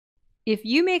If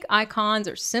you make icons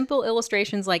or simple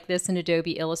illustrations like this in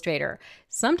Adobe Illustrator,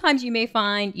 sometimes you may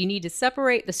find you need to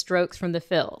separate the strokes from the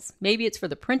fills. Maybe it's for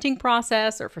the printing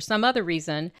process or for some other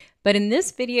reason, but in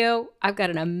this video, I've got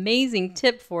an amazing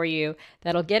tip for you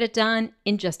that'll get it done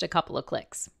in just a couple of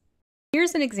clicks.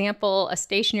 Here's an example, a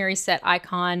stationery set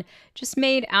icon just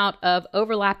made out of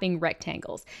overlapping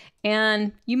rectangles.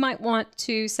 And you might want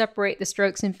to separate the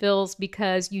strokes and fills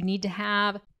because you need to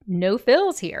have no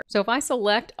fills here. So if I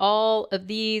select all of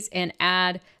these and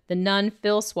add the none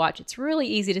fill swatch, it's really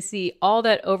easy to see all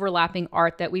that overlapping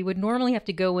art that we would normally have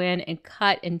to go in and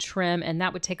cut and trim, and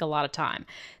that would take a lot of time.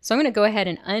 So I'm going to go ahead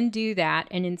and undo that,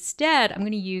 and instead I'm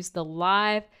going to use the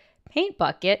live paint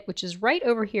bucket, which is right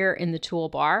over here in the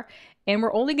toolbar. And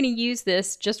we're only going to use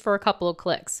this just for a couple of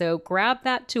clicks. So grab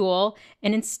that tool,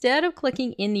 and instead of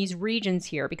clicking in these regions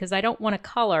here, because I don't want to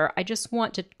color, I just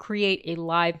want to create a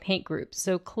live paint group.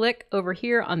 So click over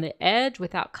here on the edge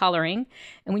without coloring.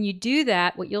 And when you do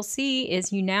that, what you'll see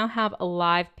is you now have a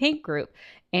live paint group.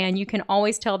 And you can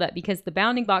always tell that because the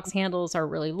bounding box handles are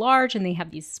really large and they have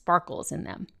these sparkles in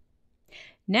them.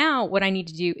 Now what I need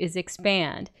to do is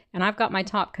expand, and I've got my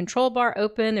top control bar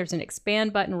open. There's an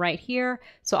expand button right here.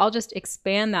 So I'll just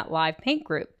expand that live paint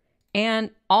group, and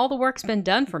all the work's been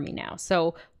done for me now.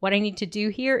 So what I need to do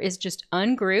here is just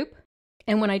ungroup.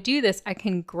 And when I do this, I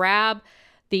can grab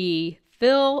the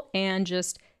fill and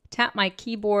just tap my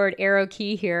keyboard arrow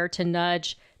key here to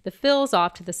nudge the fills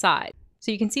off to the side.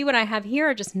 So you can see what I have here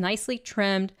are just nicely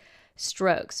trimmed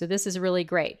strokes. So this is really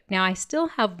great. Now I still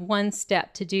have one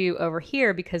step to do over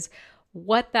here, because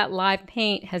what that live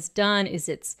paint has done is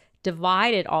it's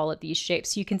divided all of these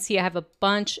shapes. So you can see I have a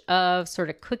bunch of sort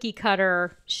of cookie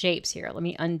cutter shapes here. Let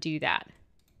me undo that.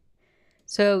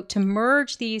 So to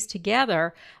merge these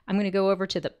together, I'm going to go over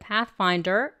to the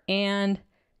Pathfinder and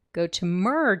go to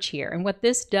merge here. And what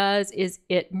this does is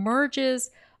it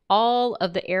merges all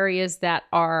of the areas that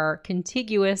are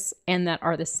contiguous and that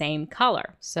are the same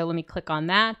color. So let me click on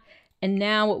that. And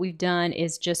now what we've done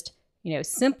is just,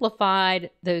 simplified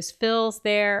those fills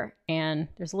there. And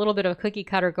there's a little bit of a cookie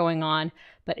cutter going on,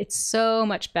 but it's so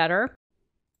much better.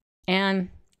 And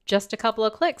just a couple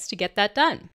of clicks to get that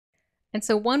done. And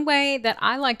so one way that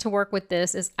I like to work with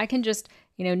this is I can just,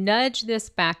 nudge this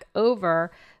back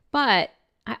over, but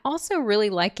I also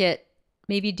really like it,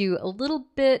 maybe do a little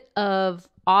bit of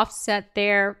offset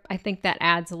there. I think that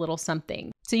adds a little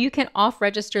something. So you can off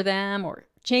register them or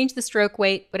change the stroke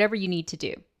weight, whatever you need to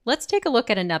do. Let's take a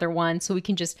look at another one so we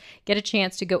can just get a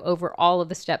chance to go over all of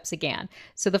the steps again.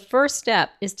 So the first step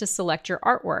is to select your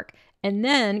artwork and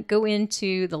then go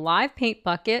into the live paint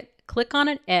bucket, click on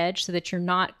an edge so that you're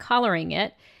not coloring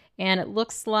it. And it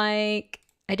looks like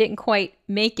I didn't quite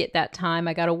make it that time.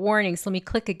 I got a warning, so let me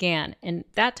click again. And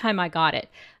that time I got it.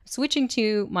 Switching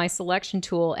to my selection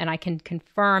tool, and I can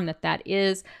confirm that that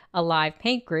is a live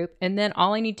paint group. And then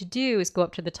all I need to do is go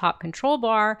up to the top control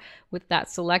bar with that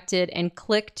selected and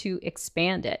click to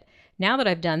expand it. Now that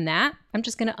I've done that, I'm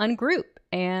just going to ungroup,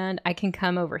 and I can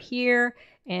come over here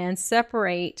and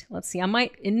separate. Let's see,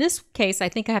 in this case, I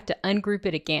think I have to ungroup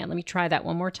it again. Let me try that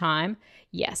one more time.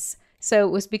 Yes. So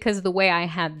it was because of the way I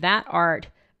had that art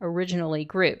originally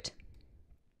grouped.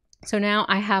 So now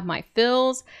I have my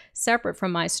fills separate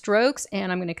from my strokes,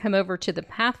 and I'm going to come over to the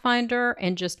Pathfinder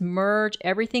and just merge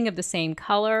everything of the same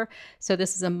color. So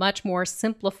this is a much more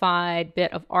simplified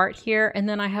bit of art here. And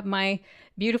then I have my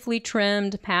beautifully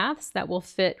trimmed paths that will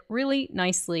fit really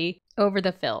nicely over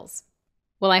the fills.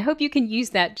 Well, I hope you can use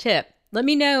that tip. Let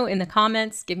me know in the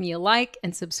comments, give me a like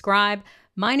and subscribe.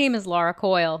 My name is Laura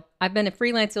Coyle. I've been a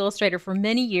freelance illustrator for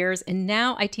many years, and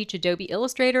now I teach Adobe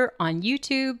Illustrator on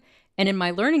YouTube and in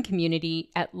my learning community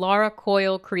at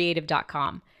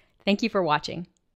lauracoylecreative.com. Thank you for watching.